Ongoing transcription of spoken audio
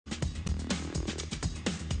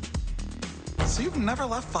So you've never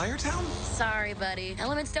left Firetown? Sorry, buddy.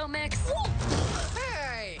 Elements don't mix.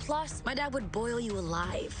 Hey! Plus, my dad would boil you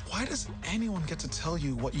alive. Why does anyone get to tell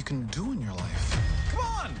you what you can do in your life? Come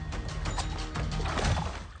on!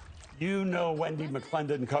 You know Wendi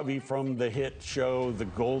McLendon Covey from the hit show The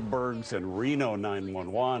Goldbergs and Reno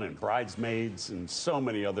 911 and Bridesmaids and so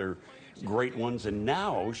many other great ones. And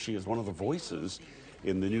now she is one of the voices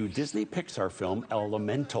in the new Disney Pixar film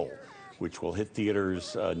Elemental, which will hit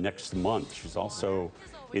theaters next month. She's also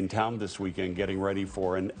in town this weekend getting ready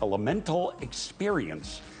for an Elemental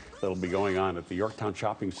experience that'll be going on at the Yorktown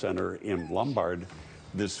Shopping Center in Lombard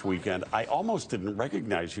this weekend. I almost didn't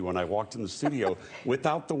recognize you when I walked in the studio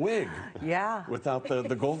without the wig. Yeah. Without the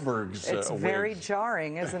Goldbergs It's very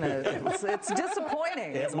jarring, isn't it? It's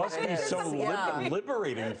disappointing. It must be so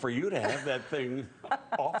liberating for you to have that thing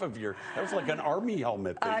off of your, that was like an army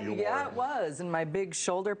helmet that you wore. Yeah, it was, and my big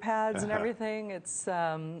shoulder pads and everything. It's,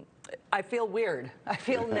 I feel weird. I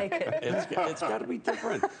feel naked. It's got to be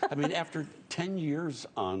different. I mean, after 10 years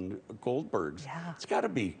on Goldbergs, it's got to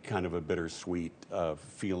be kind of a bittersweet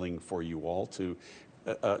feeling for you all to,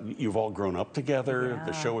 you've all grown up together.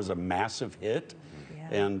 The show is a massive hit.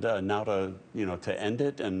 And now to, to end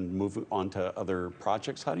it and move on to other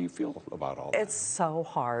projects, how do you feel about all that? It's so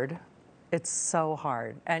hard. It's so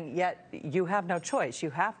hard. And yet you have no choice.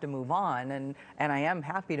 You have to move on. And I am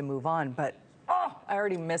happy to move on. But, oh, I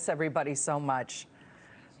already miss everybody so much.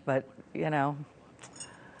 But,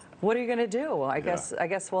 what are you going to do? I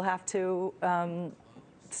guess we'll have to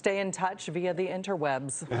stay in touch via the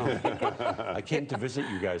interwebs. I came to visit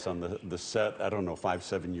you guys on the set, I don't know,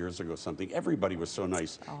 5-7 years ago, something. Everybody was so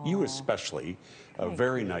nice. You especially,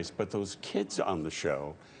 very nice. But those kids on the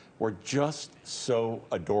show were just so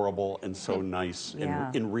adorable and so nice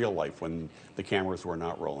in real life when the cameras were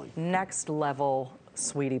not rolling. Next level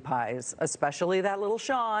sweetie pies, especially that little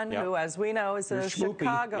Sean, who, as we know, is a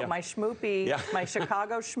Chicago, my schmoopy, my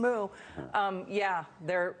Chicago schmoo.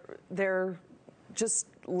 They're just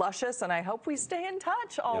luscious, and I hope we stay in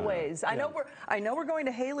touch always. I know we're going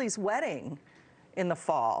to Haley's wedding in the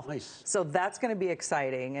fall. Nice. So that's going to be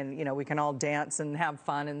exciting, and we can all dance and have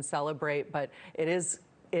fun and celebrate. But it is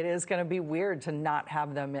going to be weird to not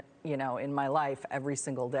have them, in my life every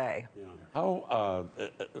single day. Yeah. How?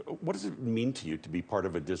 What does it mean to you to be part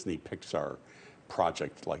of a Disney Pixar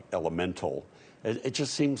project like Elemental? It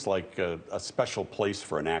just seems like a special place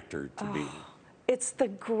for an actor to be. It's the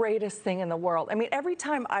greatest thing in the world. I mean, every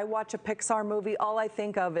time I watch a Pixar movie, all I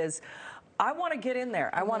think of is, I want to get in there.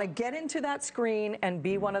 I want to get into that screen and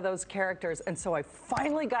be one of those characters. And so I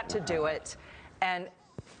finally got to do it. And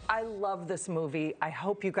I love this movie. I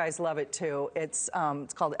hope you guys love it too. It's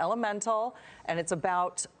called Elemental, and it's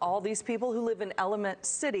about all these people who live in Element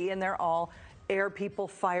City, and they're all air people,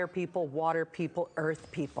 fire people, water people,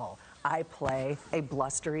 earth people. I play a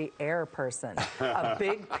blustery air person, a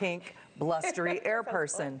big pink blustery air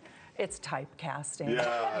person. It's typecasting.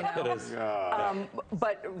 Yeah, it is.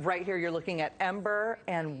 But right here, you're looking at Ember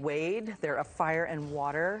and Wade. They're a fire and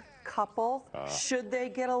water couple. Should they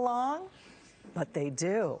get along? But they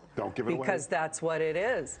do. Don't give it away. Because that's what it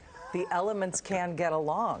is. The elements can get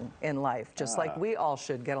along in life, just like we all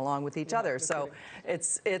should get along with each other. So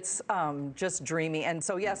it's just dreamy. And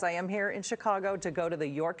so, yes, I am here in Chicago to go to the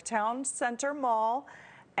Yorktown Center Mall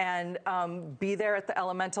and be there at the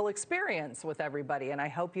Elemental experience with everybody. And I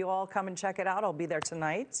hope you all come and check it out. I'll be there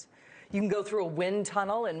tonight. You can go through a wind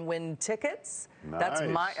tunnel and win tickets. Nice. That's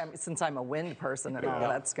since I'm a wind person and all,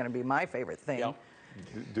 that's going to be my favorite thing. Yep.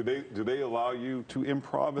 Do they allow you to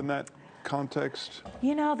improv in that context?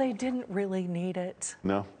 They didn't really need it.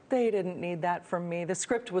 No? They didn't need that from me. The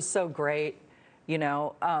script was so great,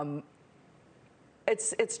 It's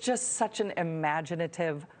just such an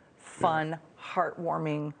imaginative, fun,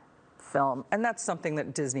 heartwarming film. And that's something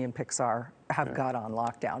that Disney and Pixar have got on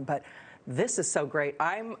lockdown. But this is so great.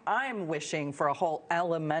 I'm wishing for a whole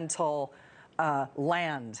Elemental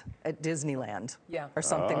land at Disneyland or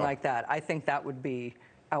something like that. I think that would be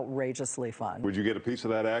outrageously fun. Would you get a piece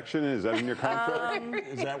of that action? Is that in your contract?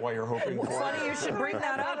 Is that what you're hoping for? Funny you should bring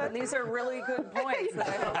that up, and these are really good points. That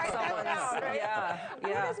I hope someone's, I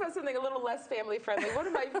want to ask about something a little less family friendly. One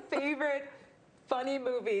of my favorite funny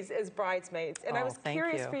movies is Bridesmaids, and I was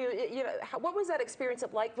curious for you. What was that experience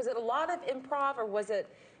like? Was it a lot of improv, or was it?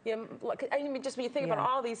 I mean, just when you think about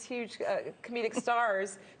all these huge comedic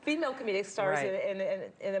stars, female comedic stars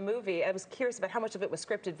in a movie, I was curious about how much of it was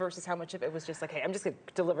scripted versus how much of it was just like, hey, I'm just going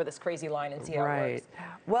to deliver this crazy line and see how it works.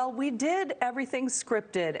 Well, we did everything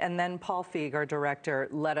scripted, and then Paul Feig, our director,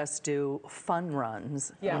 let us do fun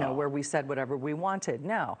runs, where we said whatever we wanted.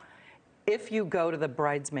 Now, if you go to the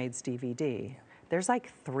Bridesmaids DVD, there's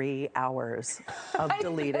like 3 hours of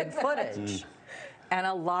deleted footage. And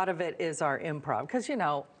a lot of it is our improv. Because, you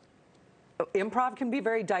know, improv can be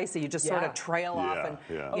very dicey. You just sort of trail off and,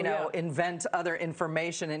 you know, invent other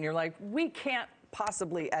information. And you're like, we can't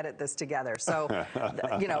possibly edit this together. So,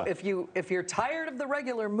 you know, if you're tired of the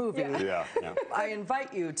regular movie, I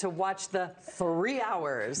invite you to watch the 3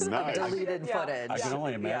 hours of deleted footage. I can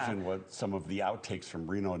only imagine what some of the outtakes from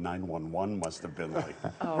Reno 911 must have been like.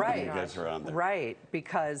 Right. When you guys are on there. Right,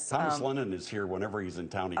 because Thomas Lennon is here whenever he's in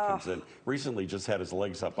town. He comes in. Recently, just had his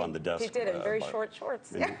legs up on the desk. He did in very short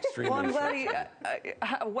shorts. well, I'm glad he,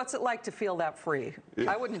 what's it like to feel that free?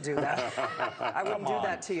 I wouldn't do that. I wouldn't do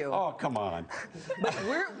that to you. Oh, come on. But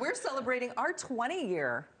we're celebrating our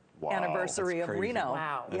 20-year anniversary of Reno.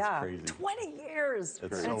 Wow. That's crazy. 20 years.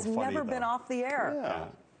 It's and it's so funny, never been off the air. Yeah.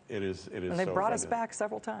 It is. And they brought us back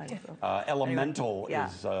several times. So. Elemental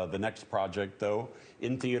is the next project, though,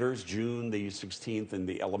 in theaters, June the 16th, and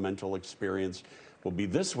the Elemental experience will be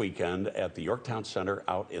this weekend at the Yorktown Center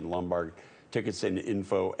out in Lombard. Tickets and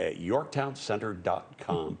info at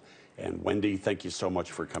yorktowncenter.com. And Wendy, thank you so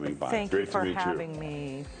much for coming by. Thank you for having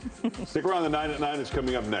me. Stick around. The 9 at 9 is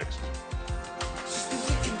coming up next.